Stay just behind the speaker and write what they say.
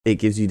It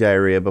gives you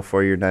diarrhea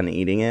before you're done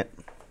eating it.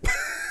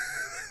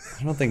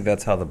 I don't think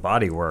that's how the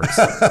body works.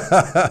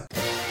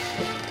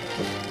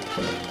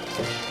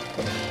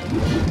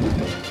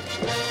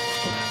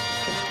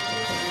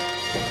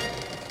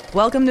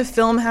 Welcome to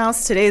Film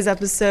House. Today's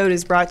episode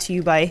is brought to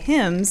you by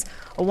Hims,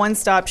 a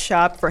one-stop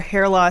shop for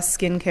hair loss,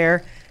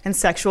 skincare, and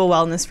sexual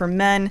wellness for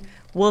men.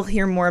 We'll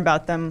hear more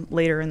about them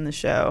later in the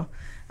show.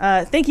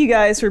 Thank you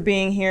guys for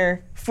being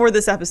here for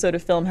this episode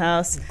of Film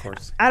House. Of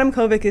course. Adam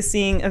Kovic is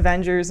seeing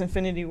Avengers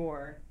Infinity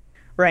War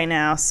right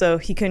now, so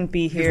he couldn't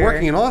be here. He's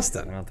working in I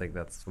Austin. don't think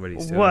that's what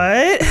he's doing.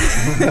 What?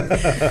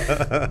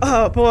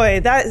 Oh boy,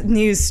 that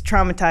news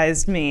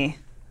traumatized me.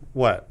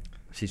 What?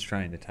 She's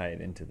trying to tie it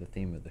into the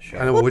theme of the show.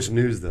 I know, but which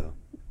news, though?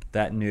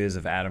 That news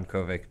of Adam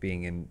Kovic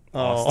being in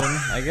Austin,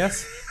 I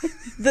guess.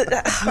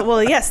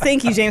 Well, yes,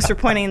 thank you, James, for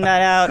pointing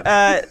that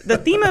out. The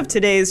theme of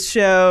today's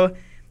show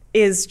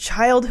is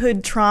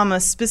childhood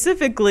trauma,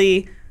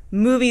 specifically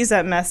movies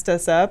that messed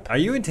us up. Are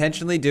you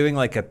intentionally doing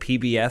like a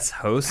PBS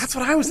host? That's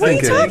what I was What are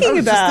you thinking. talking I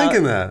was about? just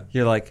thinking that.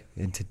 You're like,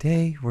 and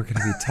today we're going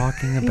to be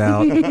talking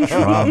about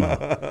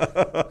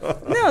trauma.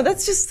 No,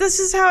 that's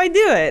just how I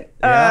do it.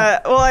 Yeah?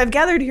 Well, I've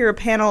gathered here a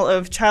panel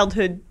of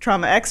childhood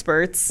trauma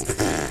experts.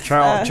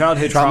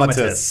 Childhood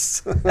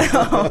traumatists.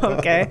 Oh,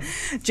 okay.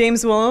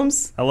 James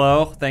Willems,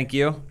 Hello, thank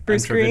you.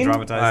 Bruce I'm sure been Green?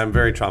 traumatized. I'm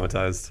very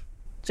traumatized.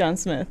 John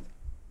Smith.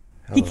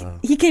 Hello.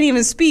 He can't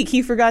even speak.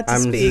 He forgot to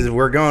speak.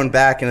 We're going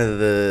back into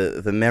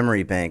the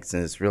memory banks,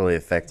 and it's really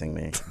affecting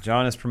me.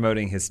 John is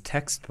promoting his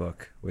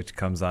textbook, which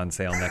comes on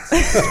sale next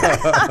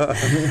semester.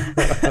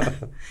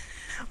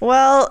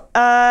 Well,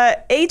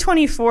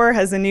 A24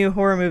 has a new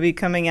horror movie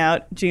coming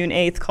out June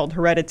 8th called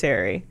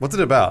Hereditary. What's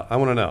it about? I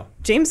want to know.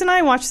 James and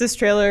I watched this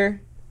trailer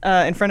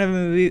in front of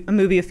a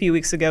movie a few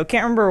weeks ago.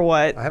 Can't remember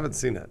what. I haven't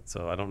seen it,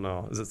 so I don't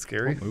know. Is it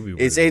scary?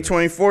 It's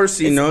A24,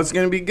 so you know it's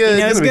going to be good.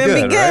 You know it's gonna going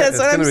be to be good, good. right? That's It's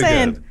what I'm gonna be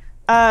saying. good.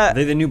 Are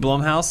they the new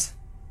Blumhouse?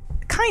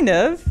 Kind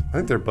of. I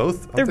think they're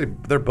both.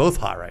 They're both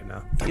hot right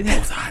now.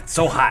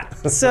 So hot.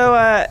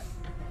 So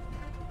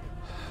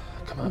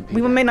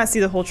we may not see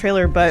the whole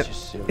trailer, but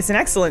it's an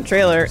excellent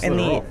trailer,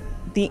 and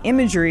the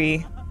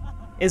imagery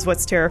is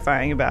what's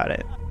terrifying about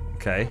it.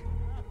 Okay.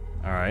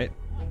 All right.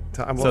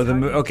 I'm So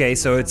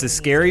so it's a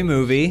scary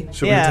movie.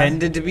 Yeah.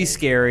 Intended to be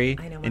scary,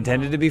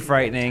 intended to be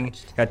frightening.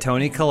 Got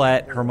Toni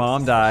Collette, her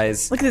mom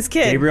dies. Look at this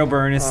kid. Gabriel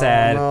Byrne is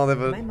sad. No, they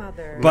have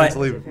a But-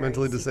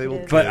 mentally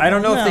disabled. But I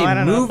don't know No, if I they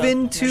don't know move if that-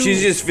 into.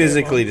 She's just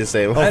physically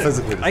disabled. Oh,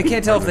 physically I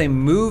can't tell if they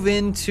move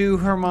into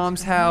her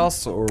mom's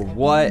house or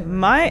what.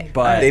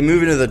 But They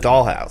move into the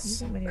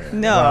dollhouse.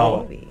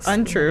 No, Well,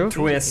 untrue.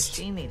 twist.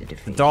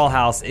 The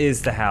dollhouse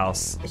is the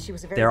house.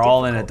 They're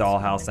all in a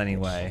dollhouse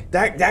anyway.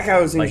 That guy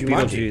was in Like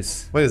Jumanji.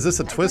 Beetlejuice. Wait, is this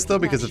a twist though?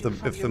 Because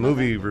if the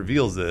movie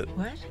reveals it,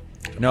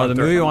 No, the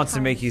movie wants to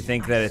make you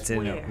think that it's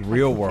in a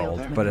real world,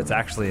 but it's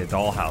actually a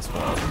dollhouse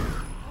world.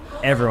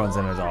 Everyone's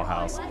in a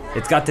dollhouse.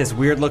 It's got this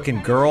weird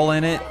looking girl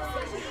in it.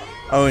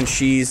 Oh, and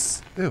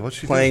she's ew, what's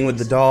she playing doing? with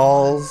the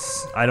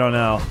dolls. I don't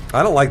know.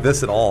 I don't like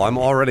this at all. I'm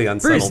already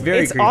unsettled. Bruce, very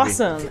It's creepy.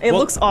 awesome. It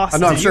looks awesome.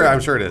 No, I'm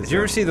sure it is. Did you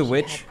ever see The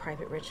Witch?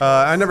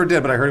 I never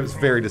did, but I heard it was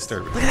very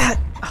disturbing.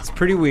 It's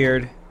pretty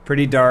weird,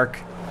 pretty dark,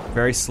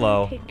 very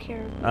slow.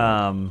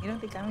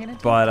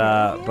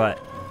 But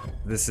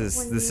this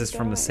is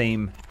from the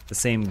same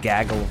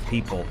gaggle of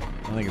people.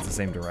 I don't think it's the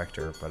same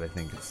director, but I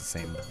think it's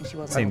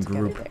the same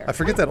group. I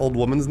forget that old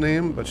woman's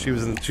name, but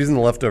she's in The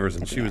Leftovers,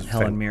 and she was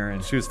Helen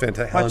Mirren. She was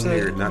fantastic. Watch Helen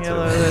the Mirren, not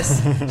yellow to.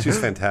 this. She was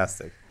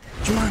fantastic.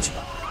 Jumanji.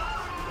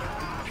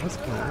 What's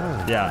going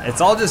on? Yeah,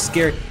 it's all just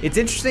scary. It's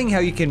interesting how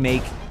you can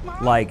make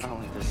like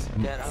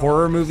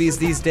horror movies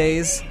these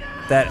days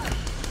that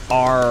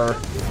are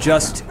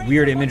just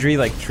weird imagery,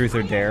 like Truth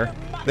or Dare.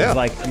 Yeah. It's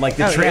like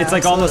the Oh, yeah, it's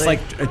like almost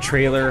absolutely. like a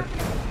trailer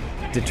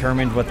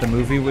determined what the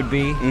movie would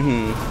be,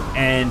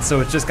 and so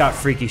it's just got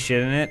freaky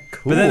shit in it.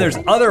 But then there's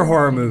other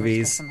horror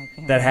movies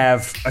that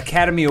have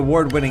Academy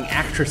Award-winning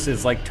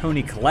actresses like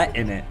Toni Collette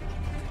in it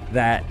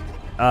that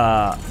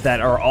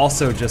are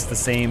also just the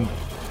same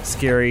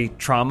scary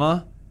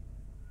trauma,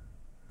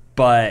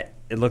 but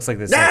it looks like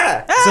this.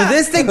 So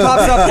this thing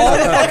pops up all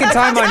the fucking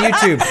time on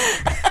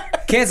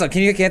YouTube. Cancel.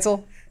 Can you hit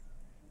cancel?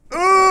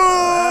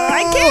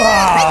 I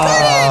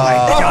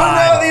can't.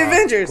 Oh, no, the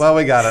Avengers. Well,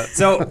 we got it.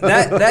 So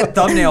that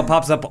thumbnail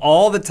pops up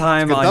all the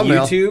time Good on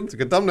thumbnail. YouTube. It's a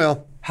good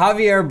thumbnail.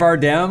 Javier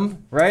Bardem,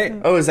 right?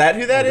 Oh, is that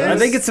who that is? I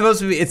think it's supposed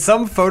to be. It's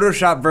some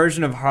Photoshop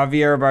version of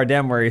Javier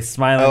Bardem where he's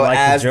smiling like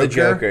as the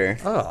Joker.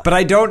 Oh. But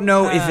I don't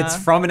know if it's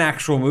from an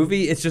actual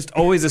movie. It's just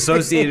always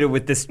associated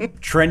with this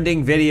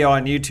trending video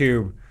on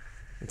YouTube.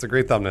 It's a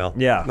great thumbnail.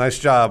 Yeah. Nice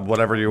job,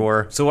 whatever you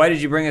were. So why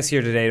did you bring us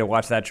here today to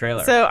watch that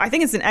trailer? So I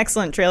think it's an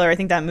excellent trailer. I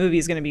think that movie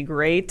is going to be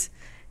great.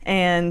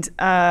 And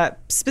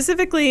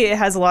specifically, it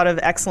has a lot of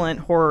excellent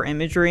horror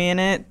imagery in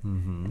it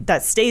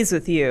that stays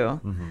with you.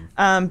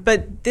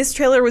 But this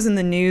trailer was in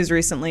the news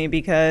recently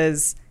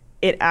because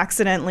it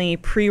accidentally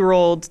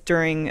pre-rolled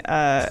during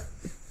the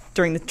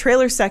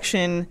trailer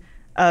section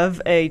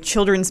of a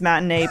children's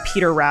matinee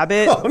Peter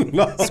Rabbit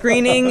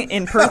screening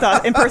in Perth,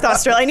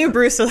 Australia. I knew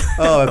Bruce would,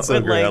 Oh, that's so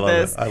would great. like I love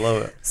this. it. I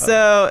love it.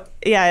 So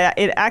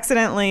it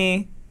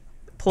accidentally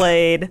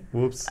played.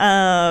 Whoops.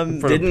 Um,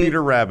 For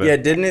Peter Rabbit. Yeah,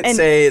 didn't it And-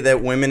 say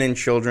that women and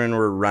children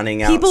were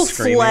running out People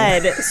screaming?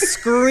 fled,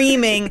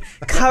 screaming,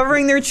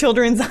 covering their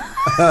children's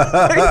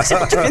eyes,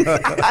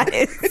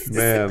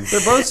 Man.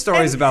 They're both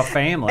stories about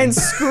family. and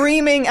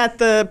screaming at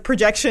the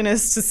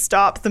projectionist to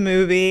stop the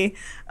movie.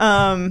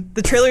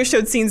 The trailer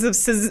showed scenes of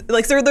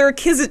there were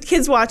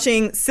kids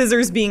watching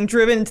scissors being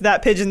driven into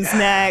that pigeon's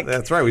neck.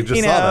 That's right, we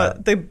just saw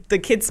that. The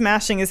kid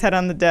smashing his head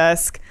on the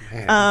desk.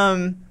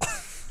 Man.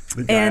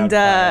 And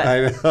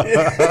I know.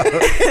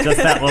 Just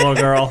that little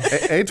girl.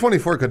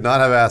 A24 could not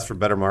have asked for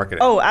better marketing.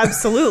 oh,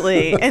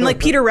 absolutely. And like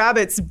Peter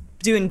Rabbit's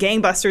doing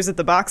gangbusters at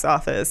the box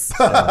office.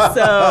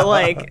 So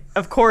like,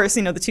 of course,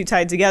 the two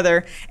tied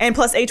together. And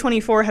plus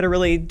A24 had a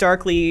really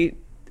darkly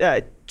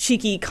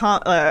cheeky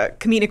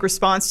comedic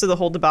response to the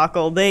whole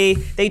debacle. They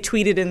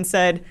tweeted and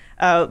said,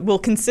 "We'll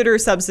consider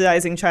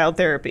subsidizing child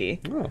therapy."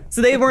 Oh.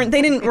 So they weren't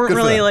for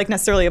really them. like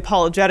necessarily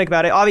apologetic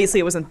about it. Obviously,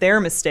 it wasn't their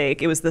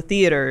mistake; it was the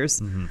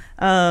theaters.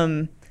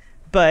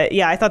 But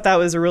yeah, I thought that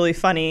was a really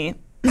funny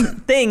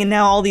thing. And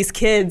now all these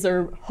kids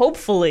are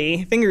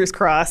hopefully, fingers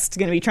crossed,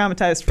 going to be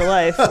traumatized for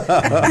life.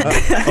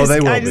 Oh, they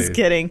will I'm just be.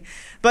 kidding.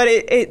 But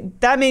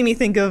that made me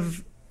think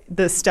of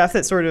the stuff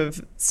that sort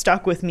of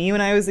stuck with me when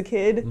I was a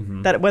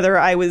kid, that whether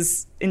I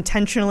was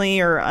intentionally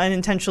or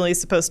unintentionally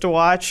supposed to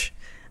watch,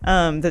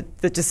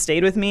 that just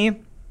stayed with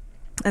me.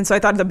 And so I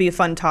thought that'd be a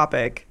fun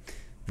topic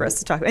for us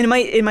to talk about. And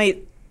it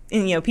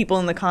might, people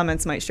in the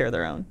comments might share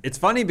their own. It's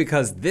funny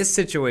because this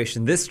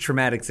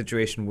traumatic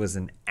situation was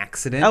an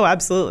accident. Oh,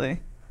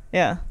 absolutely.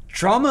 Yeah.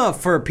 Trauma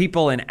for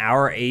people in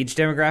our age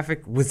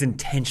demographic was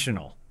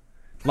intentional.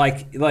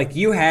 Like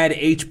you had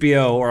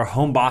HBO or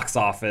Home Box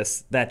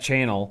Office, that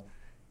channel,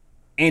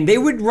 and they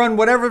would run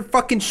whatever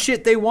fucking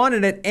shit they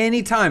wanted at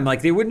any time.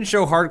 Like, they wouldn't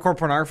show hardcore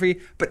pornography,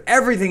 but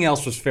everything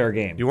else was fair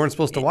game. You weren't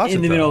supposed to watch it,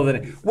 in the though. middle of the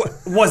day. What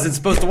wasn't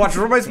supposed to watch?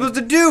 What am I supposed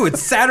to do?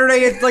 It's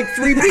Saturday at like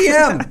 3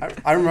 p.m.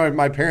 I remember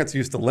my parents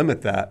used to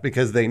limit that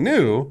because they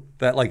knew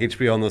that like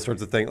HBO and those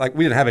sorts of things, like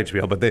we didn't have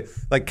HBO, but they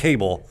like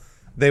cable.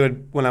 They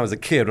would, when I was a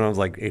kid, when I was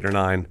like 8 or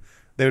 9,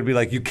 they would be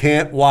like, "You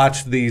can't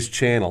watch these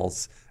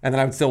channels," and then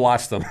I would still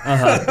watch them.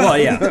 Well,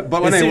 yeah.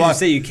 But when as they soon as you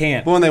say you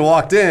can't. But when they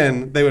walked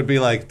in, they would be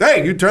like,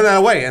 "Hey, you turn that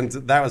away," and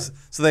that was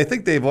so. They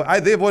think they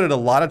avoided a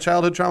lot of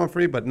childhood trauma for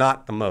me, but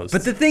not the most.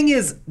 But the thing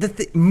is,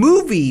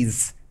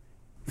 movies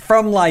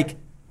from like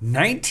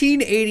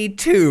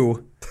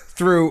 1982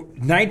 through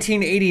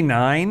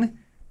 1989,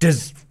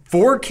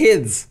 for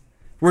kids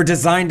were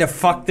designed to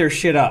fuck their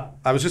shit up.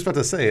 I was just about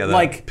to say that.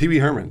 Like- Pee Wee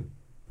Herman.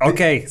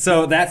 Okay,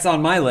 so that's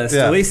on my list.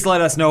 Yeah. At least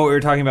let us know what we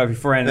were talking about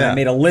beforehand. And Yeah. I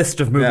made a list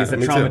of movies that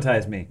me too.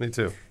 traumatized me. Me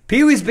too.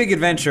 Pee-wee's Big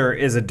Adventure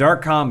is a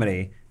dark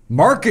comedy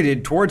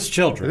marketed towards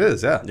children. It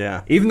is, yeah.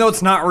 Yeah. Even though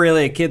it's not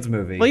really a kid's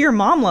movie. Well, your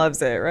mom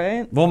loves it,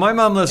 right? Well, my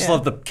mom just Yeah.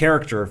 loved the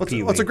character of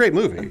Pee-wee. What's a great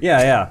movie?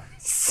 Yeah.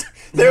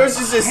 There was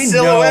just a I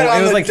silhouette know, on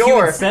it was the like door.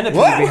 Human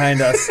Centipede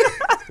behind us.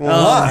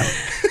 Why?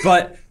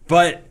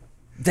 But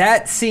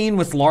that scene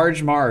with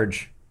Large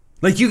Marge,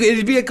 like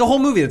it'd be like a whole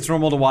movie that's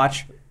normal to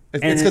watch.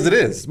 It's because it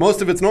is.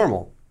 Most of it's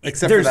normal,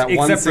 except for that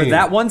one except scene. for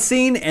that one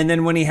scene, and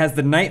then when he has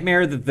the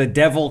nightmare that the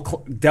devil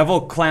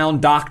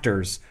clown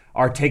doctors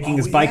are taking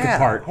his bike yeah.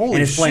 apart, Holy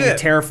and it's playing a shit.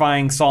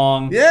 terrifying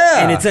song.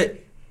 Yeah. and it's a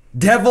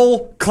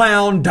devil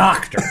clown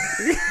doctor,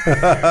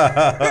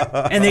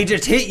 and they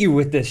just hit you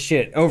with this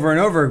shit over and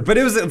over. But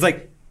it was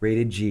like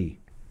rated G.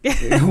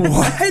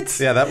 What?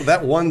 Yeah,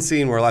 that one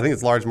scene where I think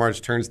it's Large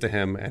Marge turns to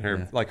him and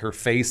her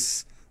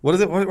face. What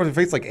is it? What her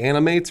face like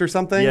animates or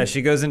something? Yeah,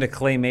 she goes into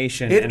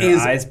claymation It and her is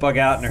eyes bug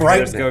out and her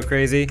hairs frightening. go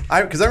crazy.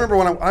 Because I remember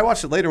when I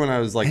watched it later when I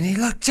was like, And he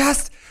looked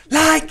just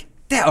like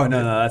that. Oh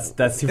no,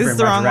 that's Who This is Framed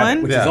the Roger wrong Rabbit,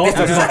 one? which yeah, is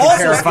also which is fucking also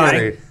terrifying.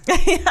 scary.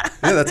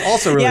 Yeah, that's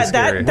also really yeah,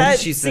 scary. that did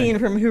she say? scene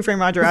from Who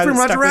Framed Roger Who Rabbit Framed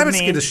Roger stuck with Rabbit me.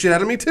 scared the shit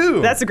out of me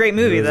too. That's a great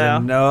movie, though.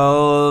 An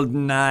old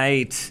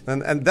night.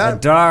 and A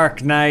that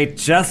dark night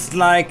just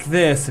like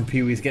this. And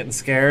Pee-wee's getting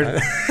scared.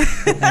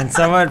 And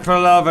someone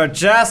pull over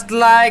just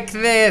like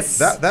this.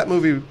 that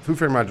movie Who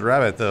Framed Roger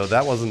Rabbit though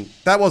that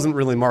wasn't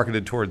really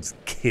marketed towards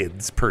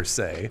kids per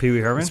se. Pee Wee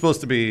Herman? It's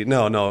supposed to be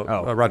no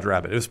Roger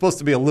Rabbit. It was supposed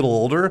to be a little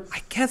older.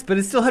 I guess, but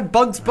it still had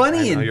Bugs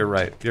Bunny No, and you're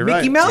right. You're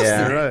Mickey right. Mouse.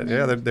 Yeah. in it. You're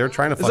right. Yeah, they're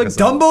trying to It's fuck like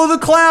us up. Dumbo the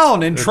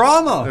Clown and They're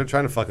Trauma.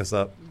 trying to fuck us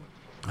up.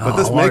 But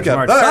this Large makeup.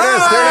 Marge. Oh,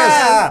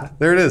 Ah!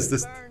 there it is.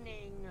 This.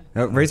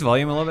 Raise the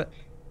volume a little bit.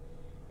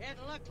 It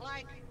looked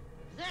like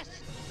this.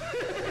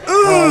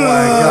 Oh my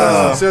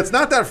god! So it's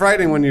not that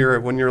frightening when you're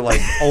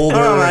like older.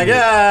 Oh my and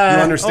God.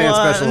 You understand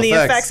special and the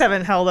effects. effects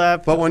haven't held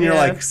up. But when you're Yeah.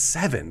 like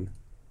 7,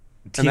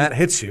 and that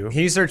hits you. Can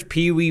you search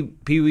Pee-wee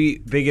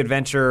Big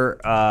Adventure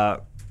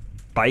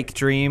Bike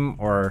Dream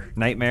or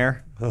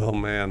Nightmare? Oh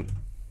man,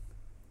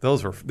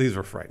 these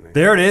were frightening.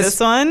 There it is. This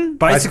one?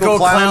 Bicycle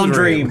Clown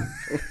Dream.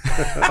 Dream.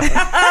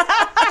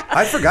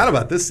 I forgot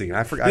about this scene.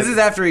 I forgot. This is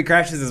after he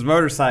crashes his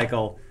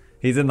motorcycle.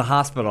 He's in the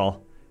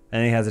hospital,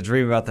 and he has a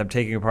dream about them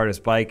taking apart his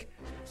bike.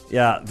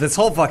 Yeah, this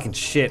whole fucking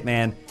shit,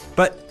 man.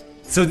 But,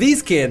 so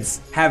these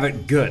kids have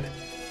it good.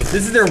 This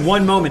is their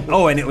one moment.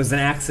 Oh, and it was an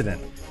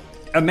accident.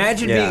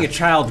 imagine Yeah. being a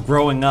child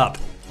growing up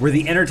where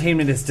the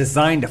entertainment is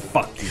designed to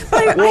fuck you.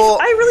 Well-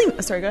 I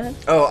really. Sorry, go ahead.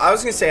 Oh, I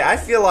was gonna say, I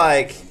feel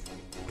like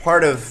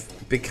part of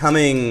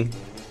becoming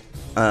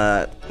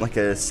like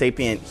a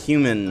sapient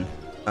human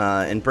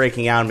and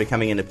breaking out and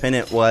becoming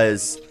independent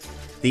was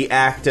the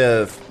act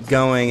of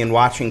going and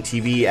watching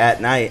TV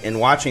at night and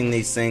watching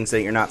these things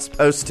that you're not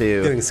supposed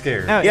to. Getting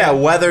scared. Oh, Yeah,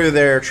 whether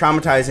they're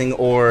traumatizing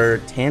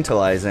or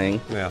tantalizing.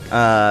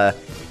 Yeah.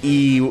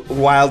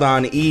 Wild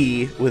on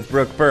E with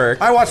Brooke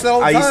Burke. I watched that all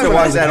the I time. used to when I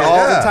watch was a that kid. all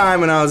Yeah. the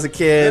time when I was a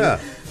kid.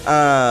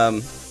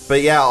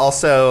 But yeah,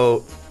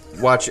 also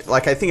watch,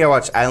 like, I think I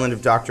watched Island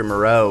of Dr.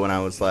 Moreau when I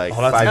was like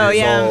Oh, that's 5 Oh years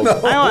yeah, old.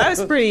 I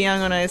was pretty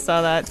young when I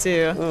saw that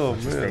too. Oh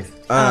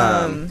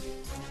man.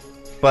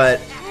 But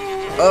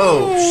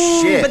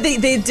shit. But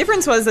the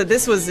difference was that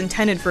this was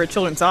intended for a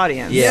children's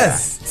audience.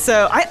 Yes.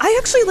 So I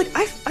actually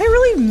I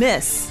really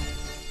miss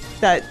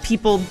that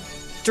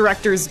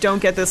directors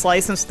don't get this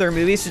license to their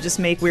movies to just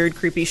make weird,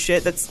 creepy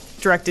shit that's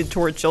directed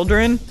toward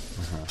children.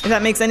 If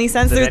that makes any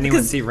sense. Did There- anyone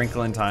because- see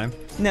Wrinkle in Time?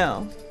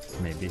 No.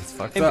 Maybe it's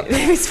fucked up.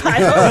 Maybe it's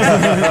fine.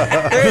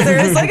 there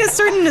is like a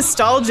certain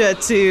nostalgia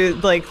to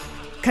like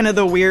kind of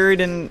the weird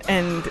and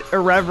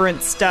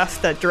irreverent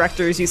stuff that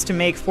directors used to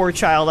make for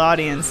child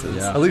audiences.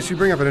 Yeah. At least you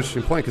bring up an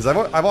interesting point, because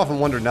I've often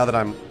wondered, now that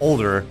I'm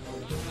older,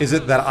 is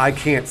it that I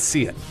can't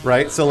see it,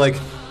 right? So like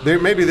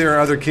maybe there are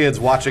other kids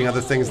watching other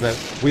things that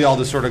we all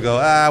just sort of go,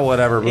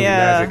 whatever, movie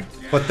Yeah. magic.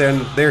 But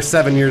then they're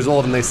 7 years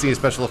old and they see a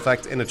special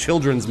effect in a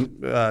children's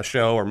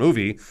show or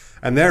movie,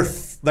 and they're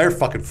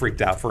fucking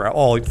freaked out forever,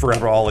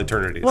 all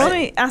eternity. Well, let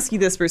me ask you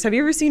this, Bruce. Have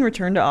you ever seen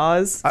Return to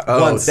Oz?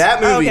 Once. That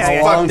movie's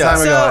Okay. a long fucked time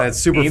up. ago, So- and it's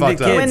super Aimed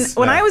fucked at up. kids.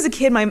 When Yeah. I was a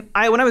kid, when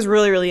I was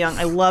really, really young,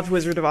 I loved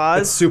Wizard of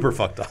Oz. It's super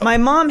fucked up. My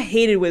mom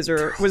hated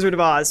Wizard of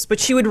Oz,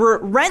 but she would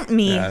rent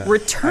me Yeah, I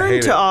Return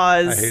hate to it.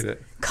 Oz I hate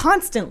it.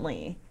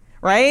 constantly.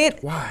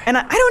 Right? Why? And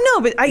I don't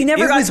know, but I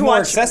never It got was to more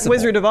watch accessible.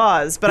 Wizard of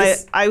Oz. But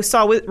This- I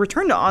saw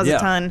Return to Oz Yeah. a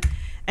ton,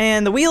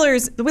 and the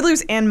Wheelers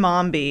and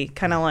Mombi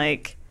kind of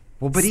like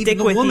Well, but stick even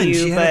the with woman, you.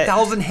 she had but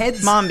 1,000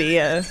 heads. Mombi,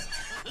 yeah.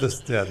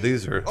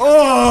 These are.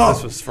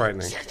 This was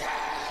frightening.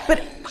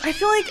 But I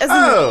feel like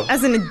Oh.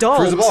 as an adult,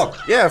 Fruza Balk.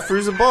 Yeah,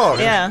 Fruza Balk.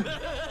 yeah.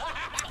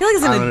 I feel like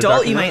as an Island of adult,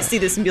 Dr. you Moreau. might see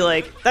this and be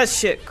like, "That's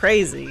shit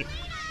crazy."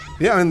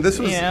 Yeah, I mean, this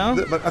was. You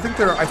know? But I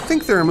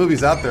think there are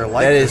movies out there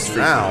like That this is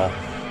freaky. now.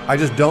 I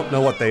just don't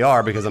know what they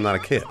are because I'm not a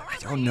kid. I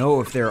don't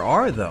know if there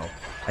are though.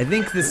 I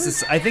think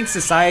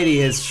society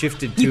has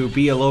shifted to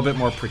be a little bit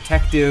more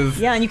protective.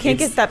 Yeah, and you can't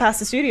It's- get that past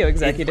the studio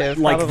executive.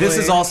 Like this probably.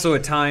 is also a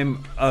time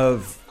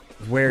of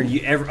where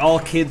all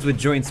kids would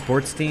join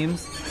sports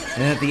teams,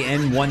 and at the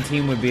end, one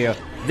team would be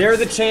they're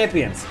the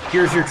champions.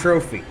 Here's your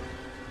trophy.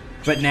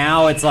 But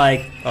now it's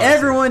like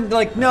everyone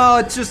like no,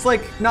 it's just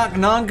like not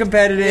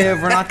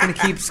non-competitive. We're not going to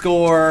keep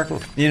score.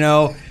 You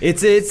know,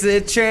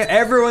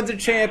 everyone's a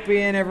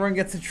champion. Everyone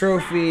gets a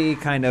trophy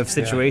kind of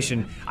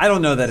situation. I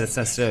don't know that it's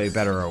necessarily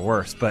better or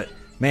worse, but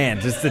man,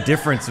 just the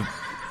difference of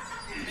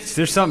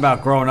there's something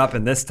about growing up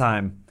in this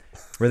time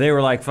where they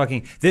were like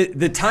fucking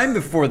the time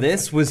before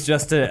this was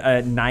just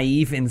a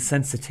naive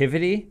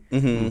insensitivity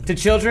to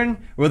children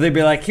where they'd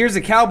be like, here's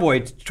a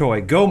cowboy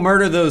toy, go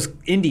murder those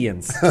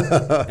Indians, and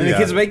the Yeah.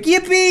 kids would be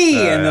like, yippee,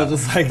 and they'll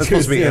just like That's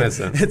supposed to be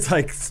innocent. it's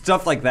like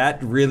stuff like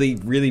that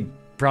really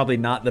probably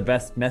not the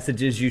best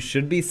messages you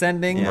should be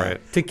sending Right.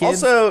 to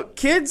kids. Also,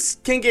 kids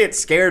can get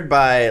scared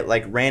by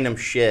like random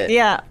shit.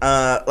 Yeah.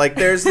 Like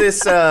there's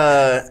this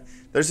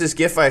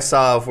GIF I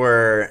saw of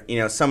where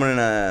someone in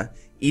a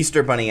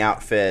Easter bunny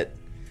outfit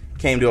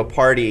came to a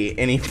party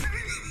and he.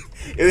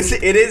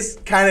 It is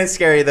kind of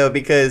scary though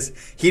because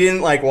he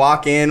didn't like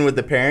walk in with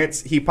the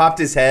parents. He popped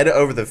his head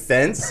over the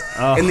fence,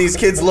 and these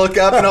kids look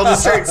up and all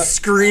just start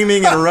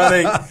screaming and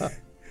running.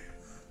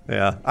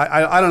 Yeah,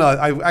 I don't know.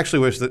 I actually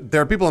wish that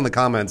there are people in the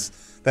comments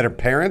that are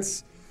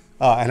parents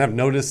and have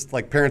noticed,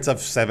 like parents of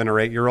 7 or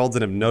 8 year olds,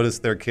 and have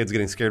noticed their kids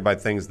getting scared by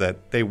things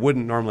that they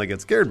wouldn't normally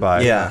get scared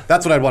by. Yeah.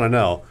 That's what I'd want to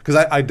know, because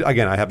I don't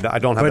have but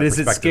that is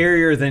it perspective.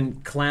 scarier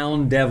than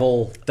clown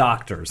devil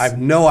doctors? I have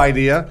no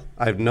idea.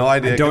 I don't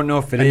know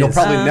if it and You'll is.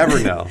 probably never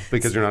know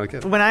because you're not a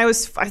kid. When I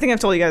think I've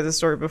told you guys this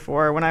story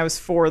before. When I was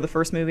 4, the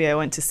first movie I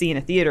went to see in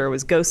a theater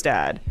was Ghost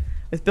Dad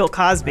with Bill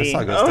Cosby. I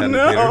saw Ghost Dad in the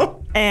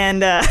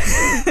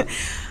theater.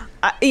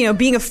 And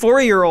being a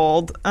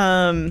 4-year-old,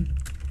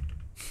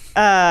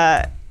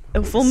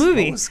 a full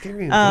movie. was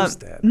scary in Ghost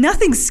Dad?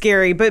 Nothing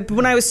scary, but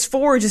when I was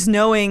 4, just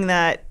knowing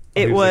that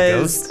it he was a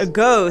was ghost? a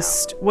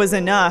ghost was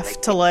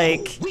enough to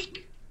like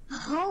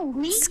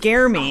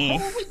scare me.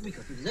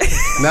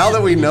 Now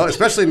that we know,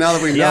 especially now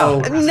that we know,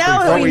 Now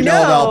what that we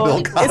know about Bill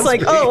know, Cosby. it's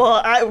like, oh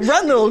well,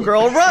 run, little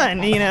girl, run,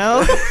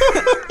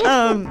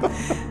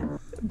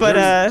 But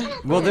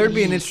Well, there'd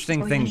be an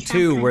interesting thing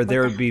too, where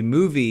there would be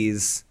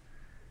movies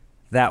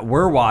that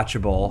were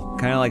watchable,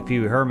 kind of like Pee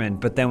Wee Herman,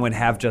 but then would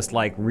have just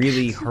like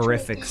really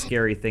horrific,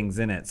 scary things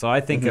in it. So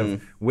I think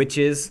of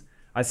Witches.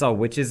 I saw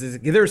Witches.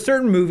 There are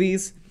certain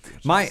movies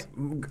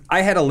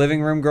I had a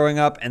living room growing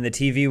up, and the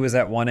TV was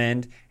at one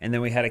end, and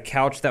then we had a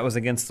couch that was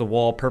against the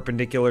wall,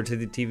 perpendicular to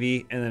the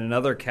TV, and then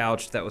another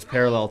couch that was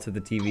parallel to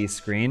the TV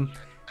screen,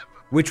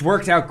 which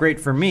worked out great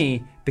for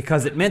me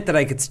because it meant that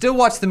I could still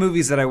watch the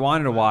movies that I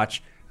wanted to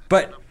watch,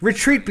 but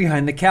retreat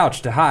behind the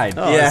couch to hide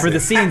for the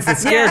scenes that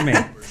scared me.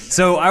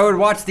 So I would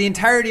watch the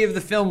entirety of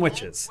the film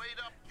Witches,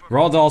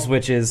 Roald Dahl's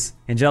Witches,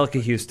 Angelica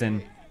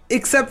Houston,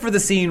 except for the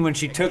scene when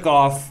she took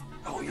off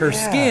her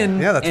skin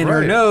Yeah, that's and her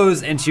right.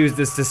 nose, and she was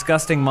this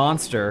disgusting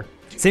monster.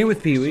 Same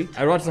with Pee-wee.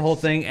 I'd watch the whole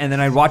thing, and then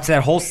I'd watch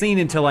that whole scene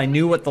until I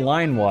knew what the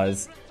line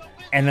was,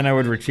 and then I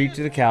would retreat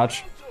to the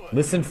couch,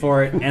 listen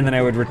for it, and then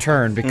I would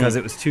return because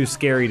it was too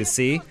scary to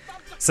see.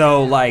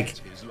 So, like,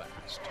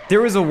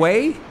 there was a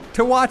way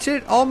to watch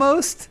it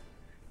almost,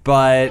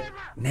 but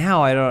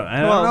now I don't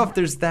know if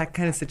there's that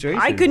kind of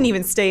situation. I couldn't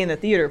even stay in the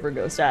theater for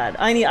Ghost Dad.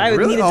 I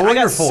Really? Oh, I well, got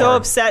you're so four.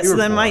 upset. You So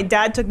were then four. my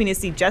dad took me to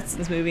see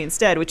Jetsons movie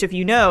instead. Which, if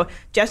you know,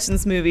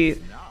 Jetsons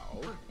movie,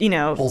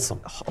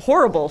 Wholesome.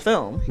 horrible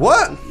film.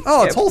 What?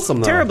 Oh, it's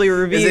wholesome though. Terribly Is it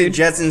reviewed.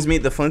 Jetsons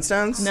Meet the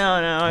Flintstones?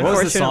 No, What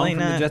was the song unfortunately from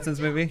not. the Jetsons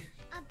movie?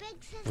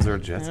 Was there a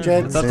Jetson?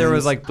 I thought there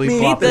was like Bleep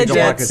Meet Blop the Ziggle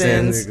Zag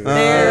Jetsons. Zig.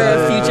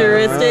 They're a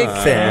futuristic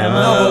family.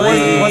 No,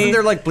 but wasn't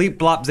there like Bleep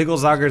Blop Ziggle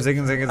Zagger Zig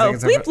Zig Oh,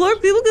 Zig bleep,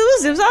 blurp, bleep, blue,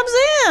 zip, zop,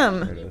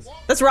 zam.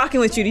 That's Rocking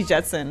with Judy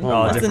Jetson.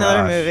 That's different. another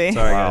Gosh. movie.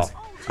 Sorry,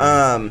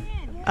 Wow.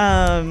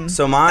 guys.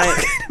 So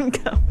my Go.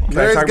 can I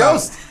There's talk about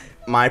Ghost.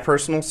 my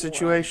personal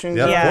situation?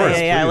 Yep. Of Yeah, course,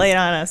 yeah. please. Lay it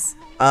on us.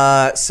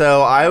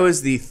 So I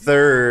was the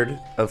third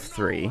of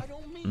three,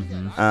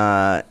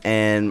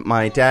 and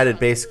my dad had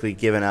basically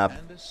given up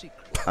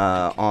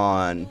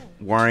on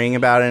worrying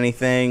about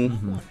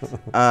anything,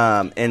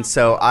 and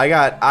so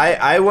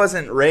I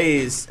wasn't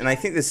raised, and I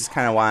think this is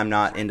kind of why I'm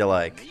not into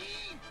like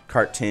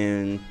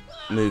cartoon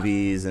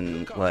movies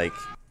and like,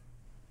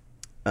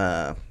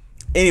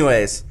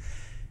 anyways.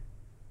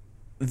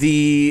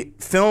 The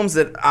films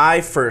that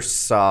I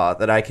first saw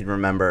that I can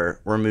remember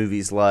were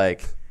movies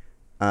like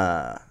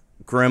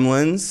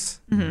Gremlins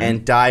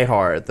and Die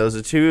Hard. Those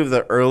are two of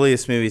the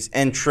earliest movies,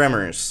 and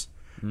Tremors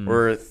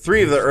were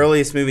three of the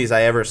earliest movies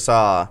I ever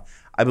saw.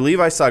 I believe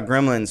I saw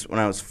Gremlins when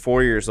I was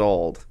 4 years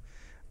old.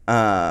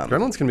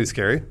 Gremlins can be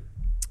scary.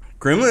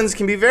 Gremlins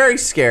can be very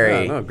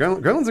scary. Yeah, no,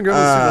 Gremlins and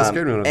Gremlins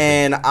scared me when I was a kid.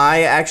 And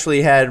I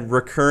actually had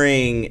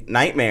recurring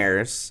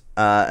nightmares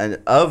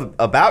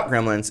about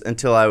Gremlins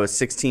until I was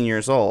 16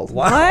 years old.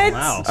 What?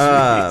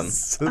 Wow.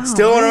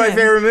 Still one of my man.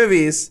 favorite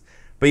movies.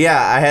 But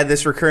yeah, I had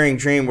this recurring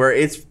dream where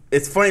it's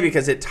funny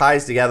because it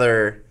ties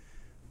together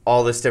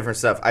all this different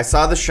stuff. I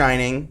saw The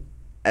Shining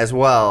as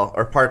well,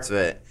 or parts of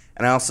it,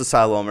 and I also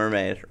saw Little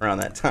Mermaid around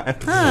that time.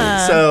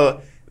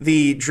 So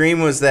the dream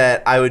was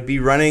that I would be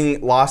running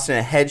lost in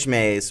a hedge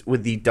maze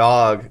with the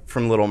dog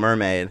from Little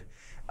Mermaid,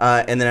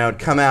 and then I would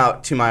come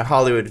out to my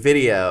Hollywood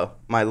Video,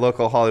 my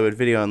local Hollywood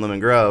Video in Lemon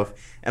Grove,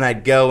 and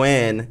I'd go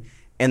in,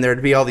 and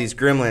there'd be all these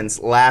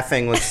gremlins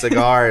laughing with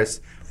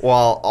cigars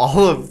while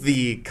all of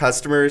the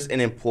customers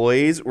and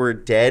employees were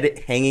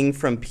dead, hanging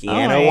from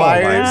piano my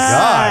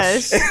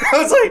wires. gosh. And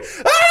I was like,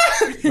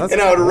 ah! And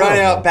I would run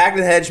out back to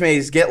the hedge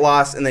maze, get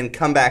lost, and then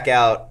come back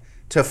out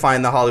to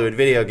find the Hollywood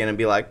Video again and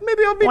be like,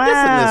 maybe I'll be different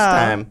this Wow.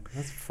 time.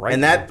 That's frightening.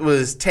 And that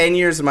was 10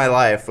 years of my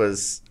life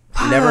was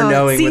never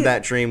knowing See- when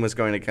that dream was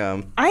going to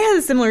come. I had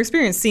a similar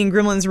experience seeing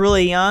Gremlins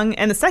really young,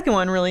 and the second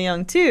one really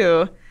young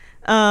too.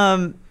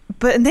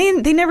 But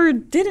they never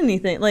did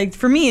anything. Like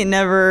for me, it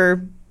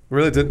never.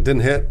 Really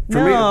didn't hit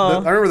for me.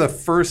 No. I remember the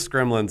first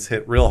Gremlins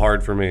hit real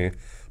hard for me.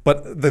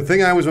 But the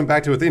thing I always went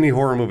back to with any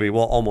horror movie,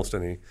 well, almost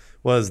any,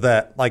 was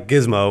that like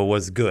Gizmo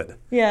was good.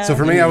 Yeah. So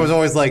for me, I was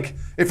always like,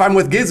 if I'm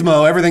with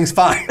Gizmo, everything's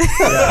fine.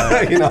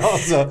 You know.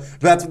 So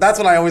that's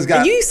what I always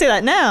got. You say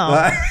that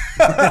now.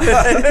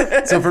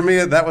 So for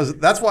me,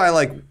 that's why I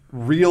like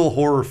real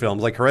horror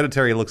films. Like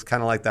Hereditary looks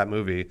kind of like that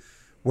movie,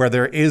 where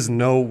there is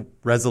no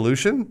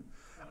resolution.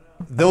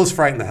 Those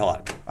frighten the hell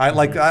out of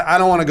me. I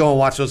don't want to go and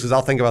watch those because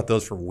I'll think about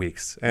those for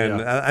weeks,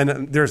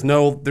 and there's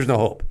no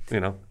hope. You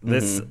know.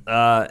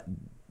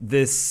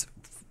 This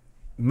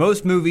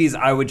most movies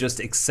I would just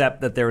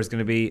accept that there was going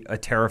to be a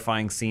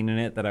terrifying scene in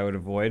it that I would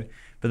avoid.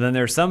 But then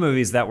there are some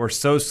movies that were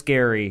so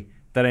scary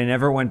that I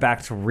never went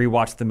back to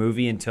rewatch the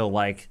movie until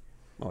like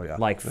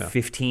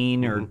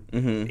 15 or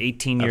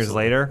 18 years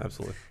later.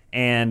 Absolutely.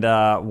 And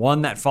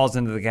one that falls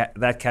into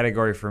that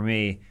category for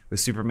me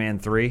was Superman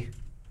 3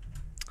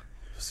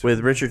 With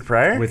Richard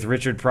Pryor? with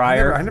Richard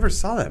Pryor. I never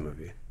saw that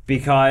movie.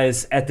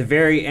 Because at the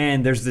very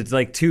end, there's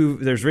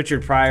there's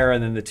Richard Pryor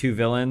and then the two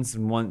villains,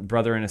 and one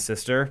brother and a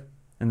sister,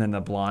 and then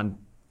the blonde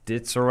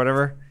ditz or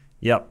whatever.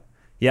 Yep.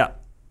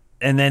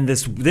 And then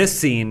this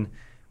scene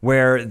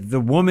where the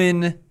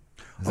woman,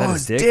 is that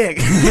his dick?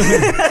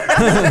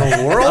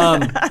 The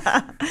world.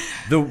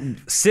 The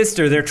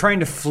sister, they're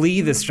trying to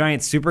flee this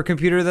giant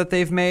supercomputer that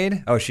they've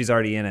made. Oh, she's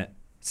already in it.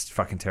 It's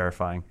fucking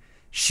terrifying.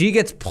 She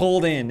gets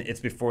pulled in. It's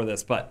before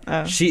this, but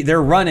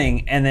they're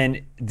running, and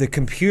then the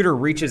computer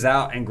reaches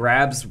out and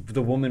grabs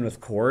the woman with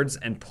cords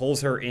and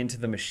pulls her into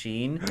the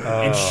machine,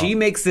 and she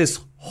makes this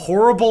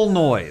horrible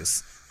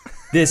noise.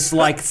 this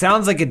like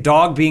sounds like a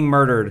dog being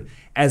murdered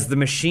as the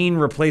machine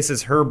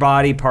replaces her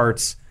body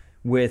parts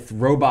with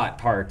robot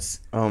parts.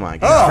 Oh my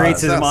god.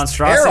 Creates his that's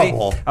monstrosity.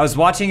 terrible. I was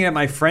watching it at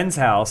my friend's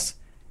house,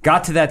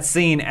 got to that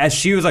scene as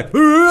she was like,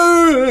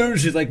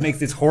 she's like makes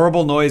these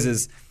horrible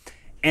noises.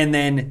 And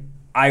then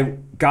I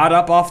got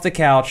up off the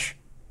couch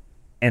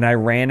and I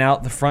ran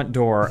out the front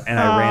door and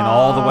I ran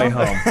all the way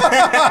home.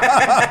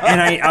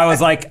 And I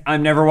was like,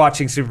 I'm never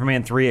watching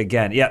Superman 3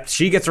 again. Yep,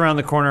 she gets around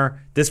the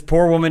corner. This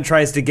poor woman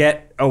tries to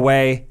get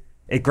away.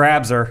 It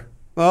grabs her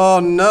Oh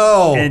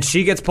no! and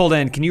she gets pulled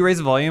in. Can you raise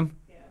the volume?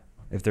 Yeah.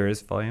 If there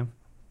is volume.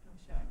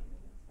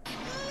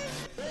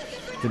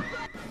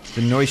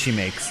 The noise she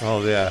makes.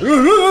 Oh yeah.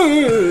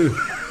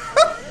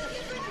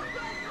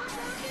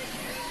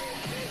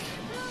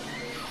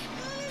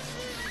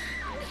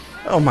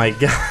 Oh my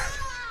god.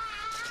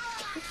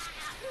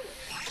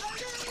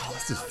 Oh,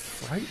 this is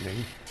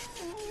frightening.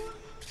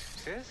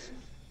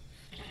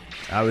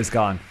 I was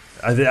gone.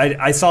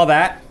 I saw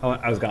that. Oh,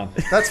 I was gone.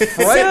 That's So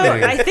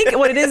frightening. I think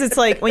what it is, it's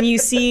like when you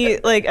see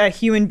like a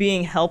human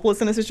being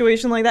helpless in a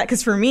situation like that.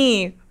 Because for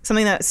me,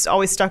 something that's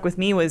always stuck with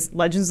me was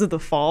Legends of the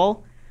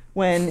Fall,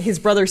 when his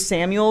brother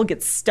Samuel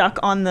gets stuck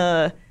on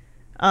the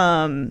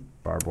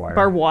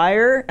Barbed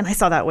wire, and I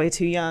saw that way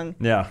too young.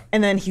 Yeah.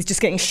 And then he's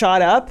just getting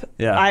shot up.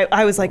 Yeah.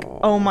 I was like,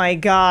 oh my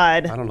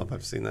god. I don't know if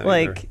I've seen that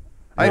Like,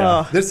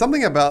 either. There's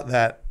something about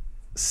that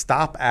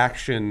stop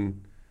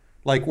action,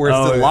 like where it's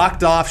Oh, the yeah.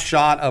 locked off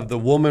shot of the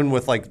woman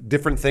with like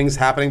different things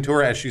happening to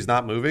her as she's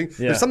not moving.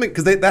 Yeah. There's something,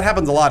 because that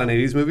happens a lot in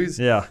 80s movies.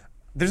 Yeah.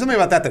 There's something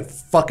about that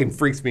fucking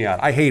freaks me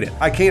out. I hate it.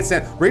 I can't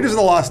stand. Raiders of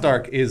the Lost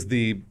Ark is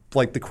the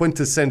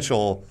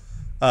quintessential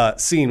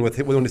scene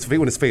when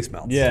his face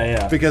melts. Yeah,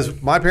 yeah.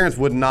 Because my parents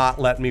would not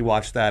let me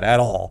watch that at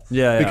all.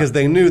 Yeah, yeah. Because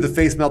they knew the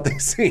face melting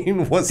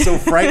scene was so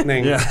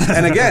frightening. Yeah.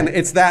 And again,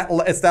 it's that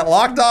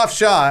locked off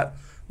shot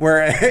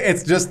where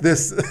it's just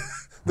this.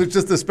 There's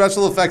just the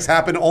special effects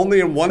happen only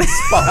in one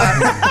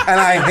spot, and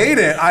I hate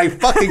it. I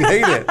fucking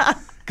hate it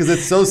because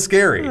it's so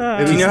scary.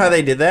 Do you know how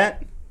they did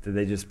that? Did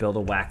they just build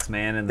a wax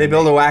man? And They then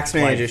built a wax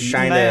man and Light just heat?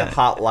 shined a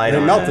hot light They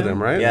on melted it.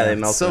 him, right? Yeah, they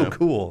That's melted so him.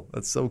 cool.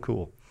 That's so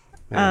cool.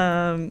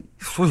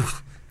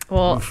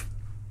 Well,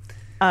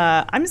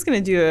 I'm just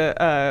going to do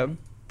a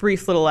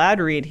brief little ad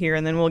read here,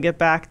 and then we'll get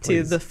back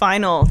to the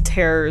final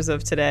terrors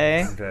of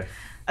today. Okay.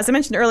 As I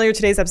mentioned earlier,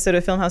 today's episode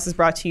of Filmhouse is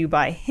brought to you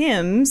by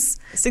Hims.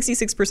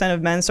 66%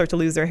 of men start to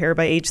lose their hair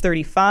by age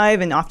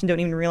 35 and often don't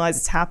even realize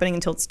it's happening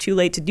until it's too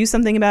late to do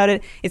something about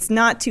it. It's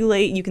not too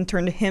late. You can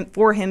turn to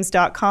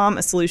forhims.com,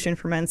 a solution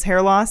for men's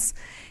hair loss.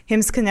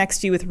 Hims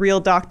connects you with real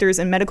doctors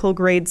and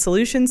medical-grade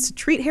solutions to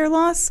treat hair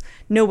loss.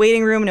 No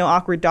waiting room, no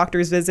awkward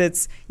doctor's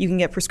visits. You can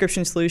get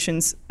prescription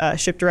solutions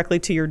shipped directly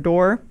to your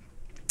door.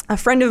 A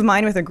friend of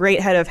mine with a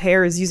great head of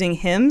hair is using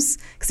Hims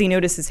because he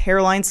noticed his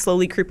hairline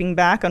slowly creeping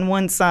back on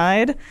one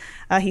side.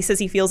 He says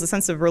he feels a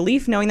sense of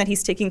relief knowing that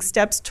he's taking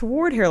steps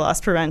toward hair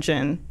loss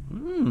prevention.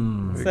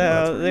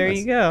 So there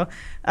you go.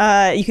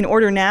 You can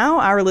order now.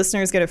 Our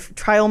listeners get a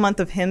trial month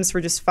of Hims for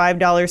just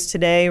 $5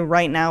 today,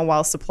 right now,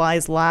 while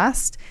supplies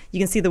last. You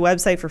can see the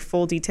website for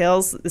full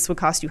details. This would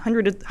cost you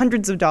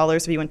hundreds of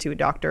dollars if you went to a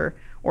doctor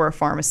or a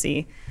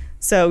pharmacy.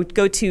 So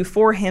go to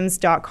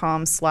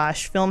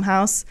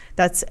forhims.com/filmhouse.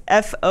 That's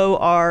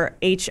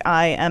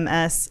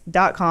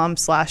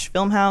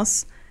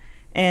forhims.com/filmhouse.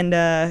 And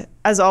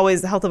as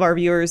always, the health of our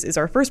viewers is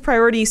our first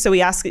priority. So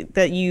we ask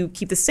that you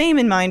keep the same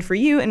in mind for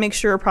you and make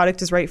sure a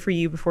product is right for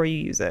you before you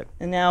use it.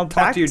 And now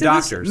back to your the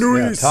doctors.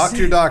 Yeah, talk to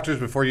your doctors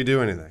before you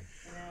do anything.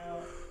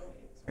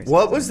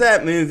 What was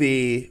that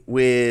movie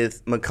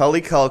with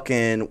Macaulay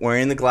Culkin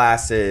wearing the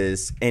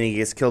glasses and he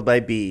gets killed by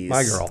bees?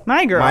 My girl.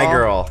 My Girl. My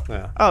Girl.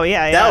 Yeah. Oh,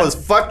 yeah. That was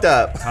fucked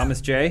up. Thomas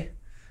J.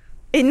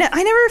 I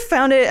never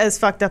found it as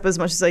fucked up as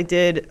much as I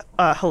did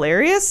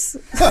hilarious.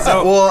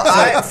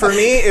 Well, for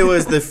me, it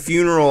was the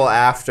funeral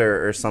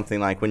after or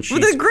something, like when she's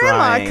The grandma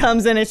crying.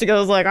 comes in and she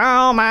goes like,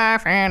 "Oh, my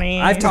Fanny."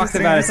 I've talked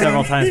about it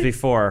several times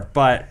before,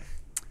 but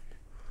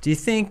do you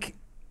think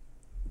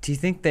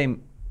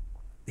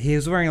he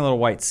was wearing a little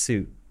white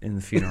suit in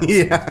the funeral?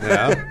 Yeah.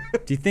 Yeah.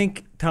 Do you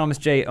think Thomas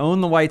J.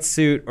 owned the white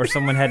suit, or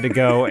someone had to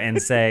go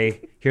and say,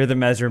 "Here are the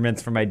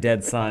measurements for my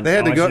dead son. They had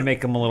I to want go- you to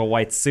make him a little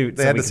white suit."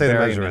 They so had we to can say the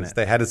bury him in measurements. it."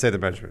 They had to say the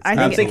measurements. I I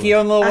don't think think he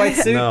owned the little white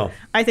suit. No.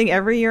 I think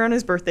every year on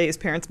his birthday, his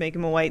parents make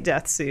him a white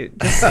death suit,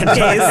 just in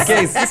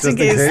case. Just in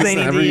case they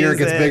need every to year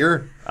use it gets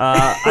bigger.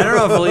 I don't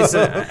know if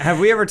Elisa, have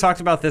we ever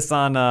talked about this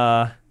on?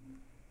 I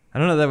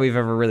don't know that we've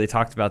ever really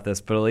talked about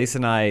this, but Elisa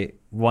and I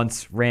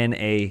once ran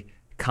a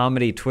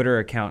comedy Twitter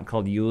account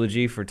called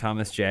Eulogy for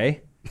Thomas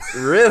J.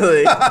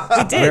 Really?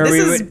 We did. Where This we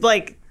is would-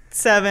 like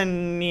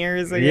 7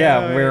 years ago.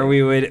 Yeah, where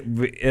we would,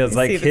 it was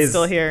like see if it's his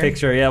still here.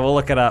 picture. Yeah, we'll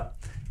look it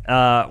up.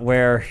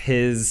 Where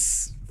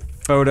his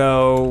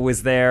photo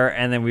was there,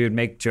 and then we would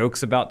make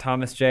jokes about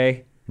Thomas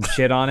J. and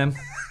shit on him.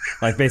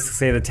 Like basically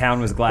say the town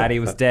was glad he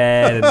was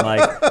dead, and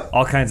like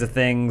all kinds of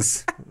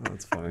things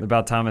That's funny.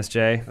 about Thomas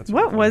J.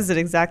 What was it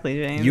exactly,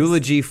 James?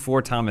 Eulogy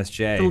for Thomas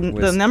J. The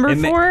was- number it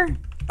may- 4?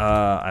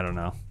 I don't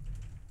know.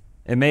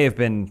 It may have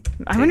been.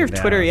 I wonder if taken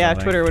down Twitter, or yeah,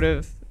 something. Twitter would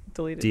have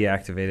deleted.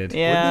 deactivated.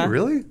 Yeah.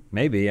 Really?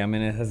 Maybe. I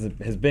mean, it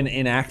has been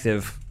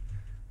inactive,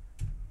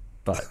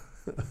 but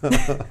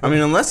I mean,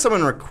 unless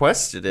someone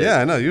requested it. Yeah,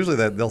 I know. Usually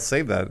they'll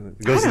save that. It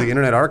goes to the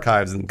Internet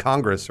Archives in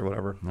Congress or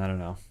whatever. I don't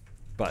know.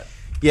 But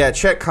Yeah,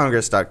 check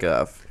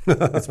congress.gov.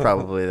 It's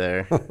probably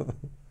there.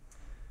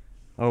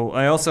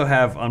 I also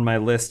have on my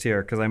list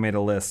here because I made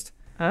a list.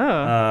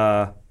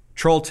 Oh.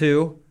 Troll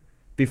 2.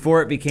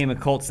 Before it became a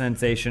cult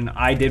sensation,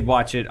 I did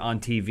watch it on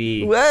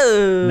TV,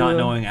 Whoa. not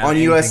knowing On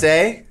anything.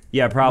 USA?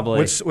 Yeah, probably.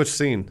 Which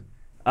scene?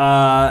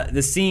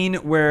 The scene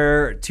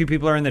where two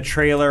people are in the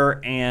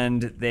trailer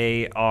and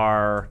they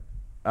are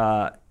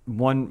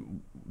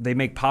they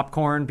make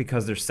popcorn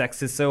because their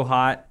sex is so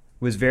hot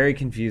was very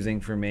confusing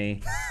for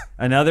me.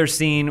 Another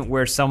scene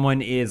where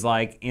someone is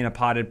like in a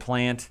potted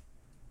plant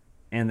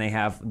and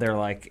they're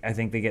like, I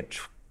think they get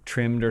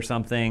trimmed or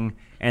something,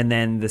 and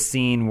then the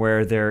scene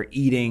where they're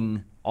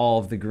eating all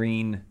of the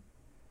green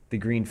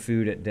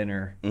food at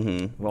dinner.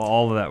 Mm-hmm. Well,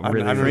 all of that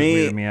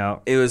really weirded me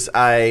out. It was,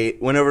 I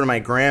went over to my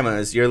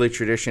grandma's yearly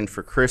tradition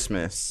for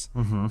Christmas,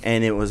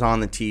 and it was on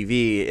the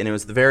TV, and it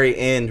was the very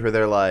end where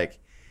they're like,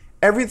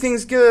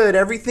 everything's good,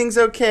 everything's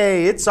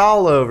okay, it's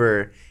all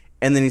over.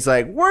 And then he's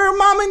like, where are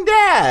mom and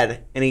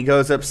dad? And he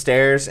goes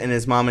upstairs, and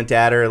his mom and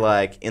dad are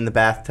like in the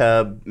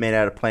bathtub made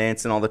out of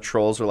plants, and all the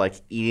trolls are like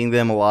eating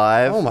them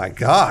alive. Oh my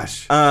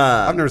gosh!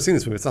 I've never seen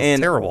this movie. It sounds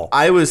terrible.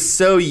 I was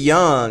so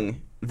young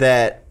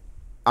that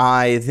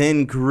I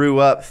then grew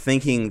up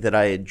thinking that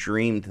I had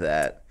dreamed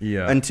that.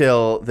 Yeah.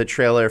 Until the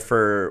trailer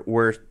for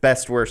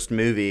Best Worst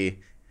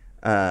Movie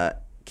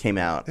came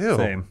out. Ew,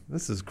 Same.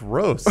 this is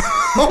gross.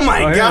 Oh my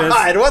here it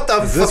God! What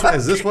the fuck?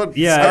 Is this what?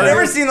 Yeah. I've started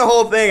never it? seen the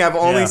whole thing. I've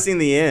only Yeah. seen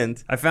the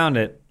end. I found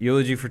it.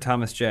 Eulogy for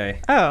Thomas J.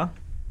 Oh.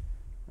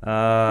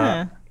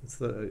 Uh,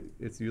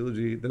 It's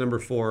eulogy. The number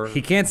 4.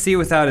 He can't see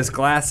without his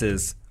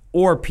glasses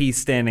or pee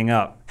standing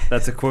up.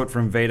 That's a quote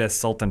from Veda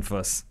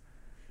Sultanfuss.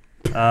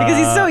 Because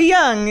he's so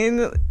young,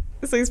 and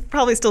so he's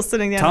probably still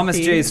sitting down. to Thomas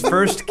pee. J's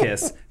first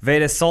kiss,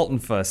 Veda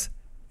Sultanfuss.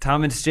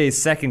 Thomas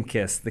J's second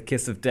kiss, the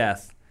kiss of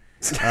death.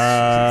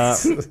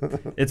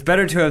 It's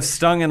better to have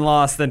stung and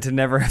lost than to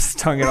never have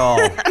stung at all.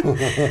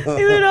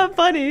 They're not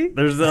funny.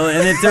 There isn't even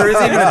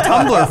a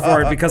Tumblr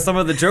for it because some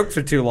of the jokes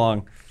are too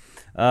long.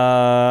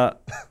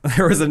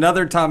 There was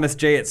another Thomas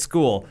J at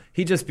school.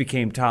 He just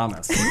became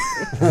Thomas.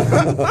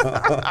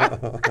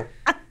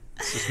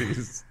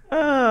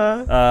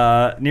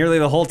 Nearly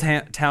the whole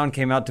town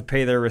came out to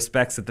pay their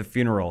respects at the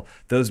funeral.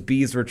 Those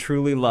bees were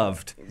truly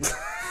loved.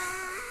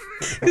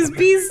 Because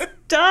bees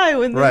die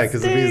when they Right,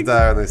 because the bees sting.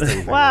 die when they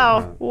sting.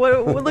 Wow.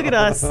 What, look at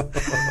us.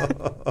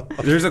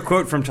 There's a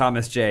quote from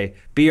Thomas J.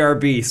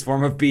 BRB,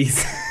 swarm of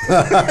bees.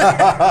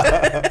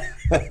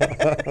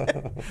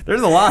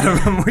 There's a lot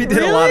of them. We did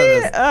a lot of Really?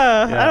 this.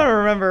 I don't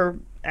remember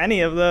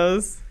any of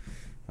those.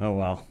 Oh,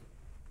 well.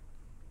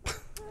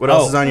 What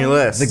else is on your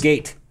list? The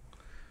Gate.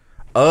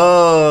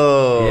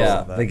 Oh.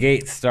 Yeah, The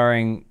Gate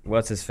starring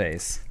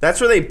what's-his-face.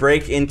 That's where they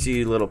break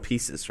into little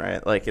pieces,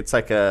 right? Like it's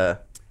like a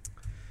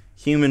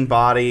human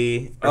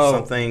body or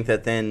something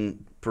that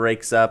then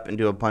breaks up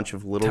into a bunch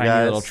of little Tiny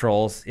guys. little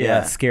trolls. Yeah,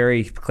 Yeah.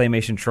 scary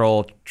claymation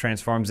troll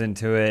transforms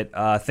into it.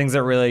 Things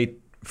that really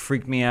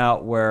freaked me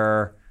out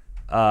were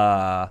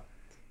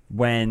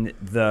when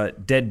the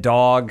dead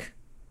dog,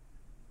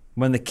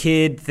 when the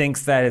kid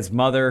thinks that his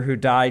mother who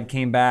died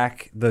came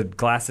back, the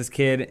glasses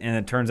kid, and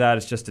it turns out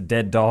it's just a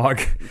dead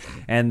dog.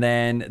 And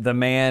then the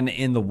man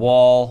in the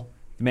wall,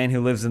 the man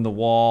who lives in the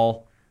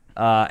wall.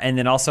 And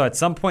then also at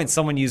some point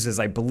someone uses,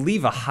 I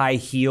believe, a high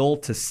heel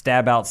to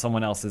stab out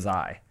someone else's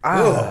eye.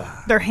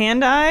 Their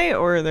hand eye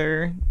or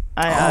their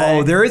eye?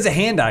 Oh, there is a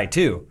hand eye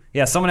too.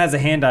 Yeah, someone has a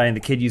hand eye and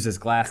the kid uses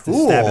glass to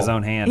stab his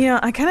own hand. Yeah,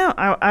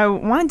 I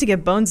wanted to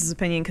get Bones'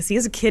 opinion because he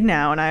has a kid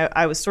now, and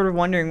I was sort of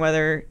wondering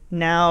whether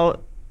now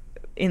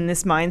in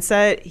this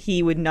mindset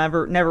he would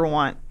never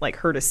want like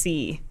her to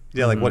see.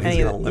 Yeah, like what he's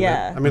Any- going to limit.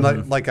 yeah. I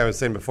mean, like I was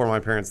saying before, my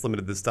parents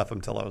limited this stuff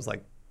until I was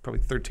like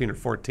probably 13 or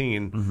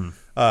 14.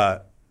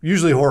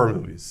 Usually horror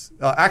movies.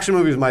 Action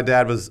movies my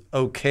dad was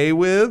okay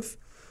with,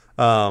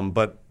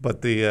 but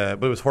it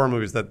was horror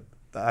movies that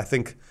I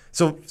think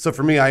so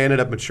for me I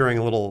ended up maturing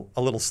a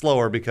little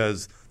slower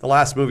because the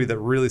last movie that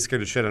really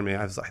scared the shit out of me,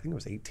 I think it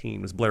was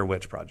 18, was Blair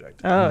Witch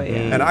Project. Oh yeah.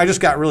 And I just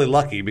got really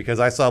lucky because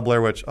I saw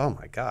Blair Witch. Oh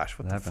my gosh,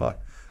 what the fuck?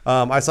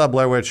 I saw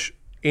Blair Witch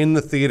in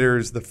the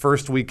theaters the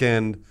first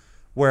weekend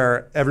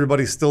where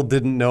everybody still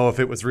didn't know if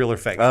it was real or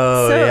fake.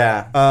 Oh, So-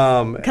 yeah.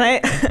 Can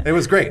I? It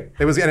was great.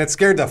 And it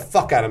scared the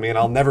fuck out of me, and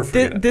I'll never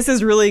forget it. This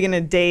is really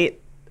gonna date.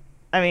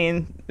 I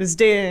mean, it's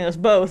dating us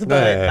both,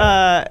 but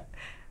Yeah.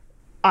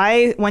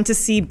 I went to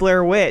see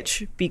Blair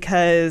Witch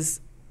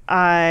because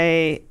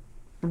I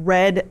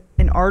read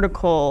an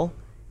article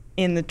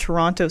in the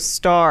Toronto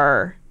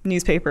Star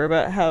newspaper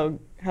about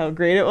how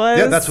great it was.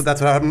 Yeah, that's what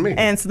happened to me.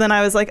 And so then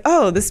I was like,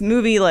 oh, this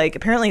movie, like,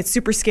 apparently it's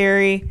super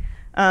scary.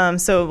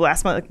 So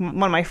last month, like,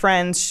 one of my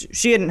friends,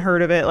 she hadn't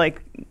heard of it.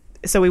 Like,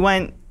 so we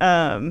went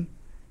when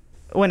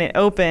it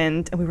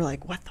opened, and we were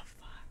like, what the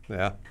fuck?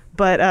 Yeah.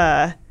 But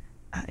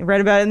I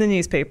read about it in the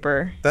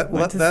newspaper.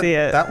 Went to see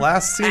it. That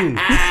last scene.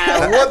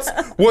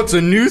 What's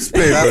a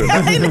newspaper?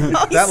 I know, he's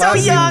that so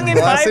last young scene, and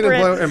the last scene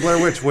vibrant. in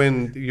Blair Witch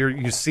when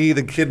you see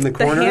the kid in the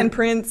The corner.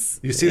 handprints.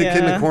 You see the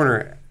kid in the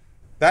corner.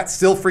 That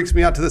still freaks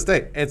me out to this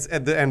day.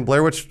 And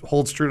Blair Witch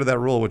holds true to that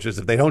rule, which is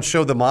if they don't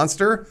show the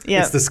monster,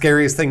 Yeah. it's the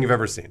scariest thing you've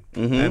ever seen.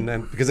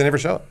 And because they never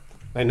show it.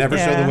 They never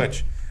show the Yeah.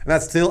 witch. And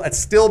it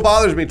still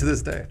bothers me to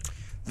this day.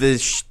 The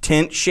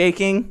tent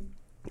shaking.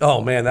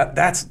 Oh man,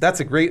 that's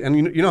a great, and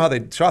you know how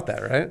they shot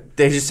that, right?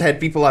 They just had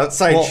people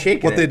outside Well,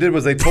 shaking. what they did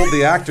was they told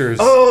the actors.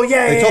 Oh,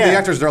 yeah, They yeah, told the yeah.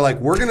 actors they're like,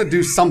 we're gonna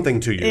do something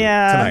to you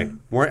Yeah. tonight,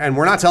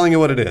 we're not telling you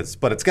what it is,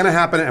 but it's gonna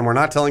happen, and we're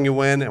not telling you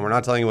when, and we're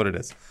not telling you what it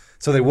is.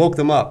 So they woke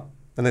them up,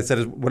 and they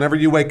said, whenever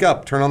you wake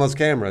up, turn on those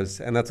cameras,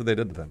 and that's what they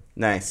did to them.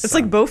 Nice. It's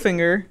like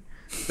Bowfinger.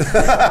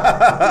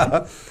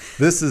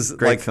 This is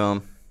great like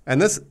film.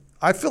 and this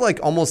I feel like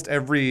almost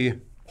every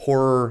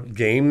horror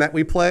game that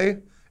we play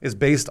is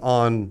based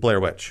on Blair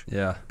Witch.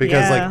 Yeah.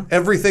 Because Yeah. like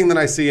everything that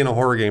I see in a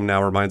horror game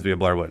now reminds me of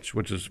Blair Witch,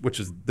 which is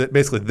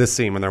basically this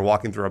scene when they're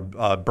walking through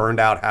a burned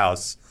out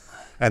house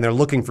and they're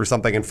looking for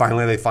something and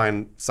finally they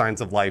find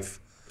signs of life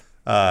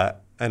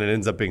and it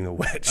ends up being the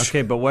witch.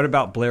 Okay, but what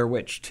about Blair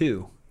Witch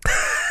 2?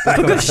 Book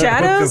of Book of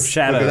Shadows?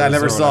 Shadows. Because I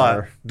never or saw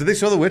whatever. it. Did they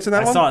show the witch in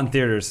that I one? saw it in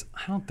theaters.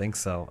 I don't think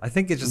so. I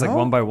think it's just like No?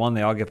 one by one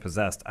they all get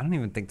possessed. I don't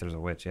even think there's a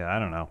witch. Yeah, I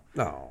don't know.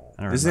 No.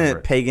 I don't Isn't remember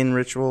it pagan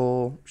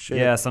ritual shit?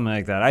 Yeah, something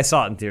like that. I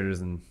saw it in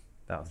theaters and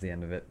that was the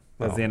end of it.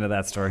 That was the end of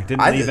that story.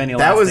 Didn't leave any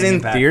that was lasting in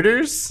impact.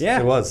 theaters? Yeah.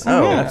 It was.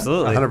 Oh, Yeah.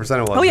 absolutely. 100%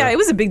 it was. Oh yeah, it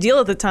was a big deal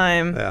at the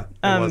time. Yeah,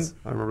 it was.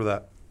 I remember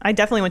that. I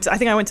definitely went to. I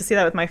think I went to see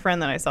that with my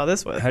friend that I saw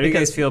this with. How do you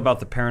because- guys feel about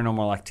the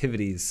Paranormal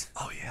Activities?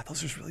 Oh yeah,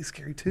 those are really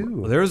scary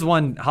too. Well, there was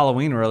one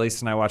Halloween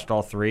released and I watched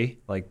all three,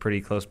 like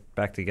pretty close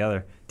back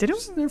together. Did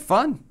it? They're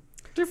fun.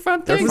 They're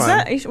fun They're things.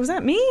 Was fun.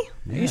 that me?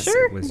 Are you Yes,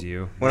 sure? it was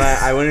you. When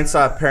I went and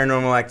saw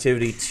Paranormal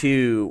Activity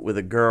 2 with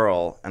a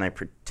girl, and I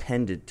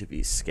pretended to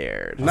be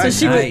scared. Nice.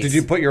 she was- Did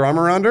you put your arm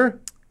around her?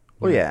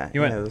 Oh, yeah.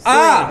 You went, it was-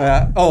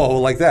 Oh,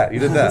 like that. You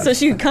did that. So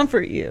she could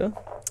comfort you.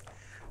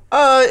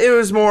 It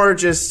was more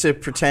just to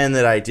pretend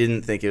that I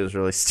didn't think it was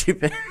really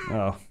stupid.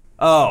 oh,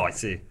 I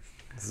see.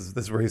 This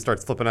is where he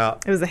starts flipping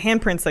out. It was the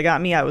handprints that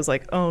got me. I was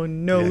like, oh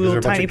no, Yeah, 'cause little they're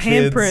a bunch tiny of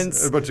kids. They're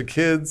handprints. A bunch of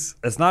kids.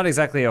 It's not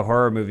exactly a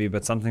horror movie,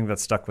 but something that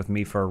stuck with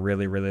me for a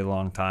really, really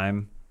long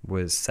time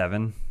was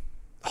Seven.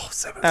 Oh,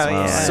 Seven. Oh,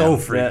 yeah. So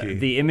freaky.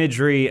 The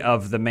imagery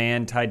of the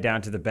man tied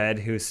down to the bed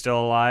who's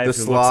still alive. The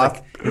who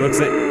sloth? He looks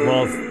like,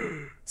 well,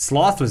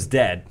 Sloth was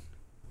dead.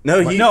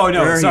 No,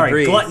 No, sorry.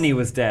 breathed. Gluttony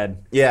was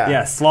dead. Yeah.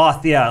 Yeah,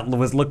 Sloth,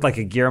 looked like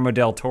a Guillermo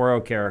del Toro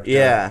character.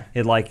 Yeah.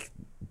 He'd like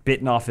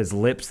bitten off his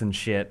lips and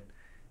shit.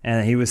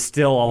 And he was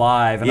still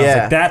alive. And I was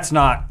Yeah. like,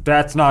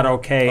 that's not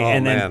okay. Oh,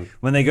 and then man.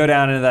 when they go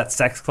down into that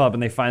sex club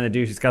and they find the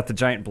dude who's got the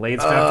giant blade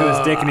strapped to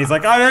his dick and he's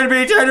like, I didn't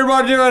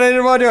want to do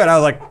it. I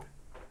was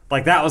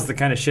like that was the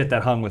kind of shit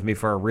that hung with me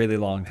for a really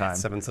long time.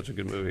 Seven's such a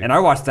good movie. And I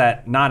watched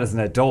that not as an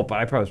adult, but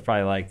I was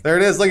probably like, There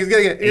it is. Look, he's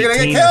gonna get. You're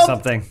gonna 18 get or killed.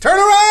 something. Turn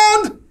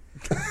around.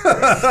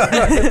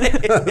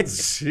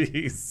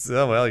 Jeez.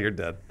 Oh well, you're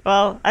dead.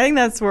 Well, I think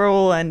that's where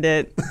we'll end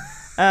it.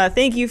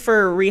 Thank you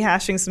for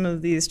rehashing some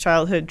of these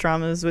childhood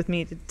traumas with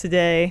me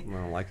today. I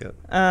don't like it.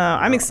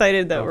 I'm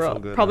excited that don't we're feel all,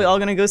 good, probably man. all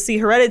going to go see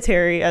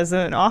Hereditary as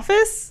an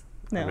office.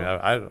 No.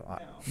 I mean,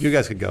 you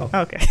guys could go.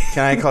 Okay.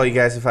 Can I call you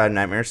guys if I have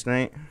nightmares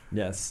tonight?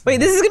 yes. Wait,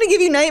 this is going to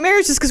give you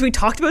nightmares just because we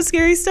talked about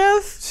scary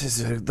stuff? It's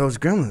just, those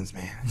gremlins,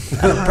 man.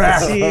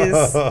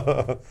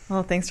 Jeez.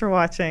 Well, thanks for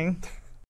watching.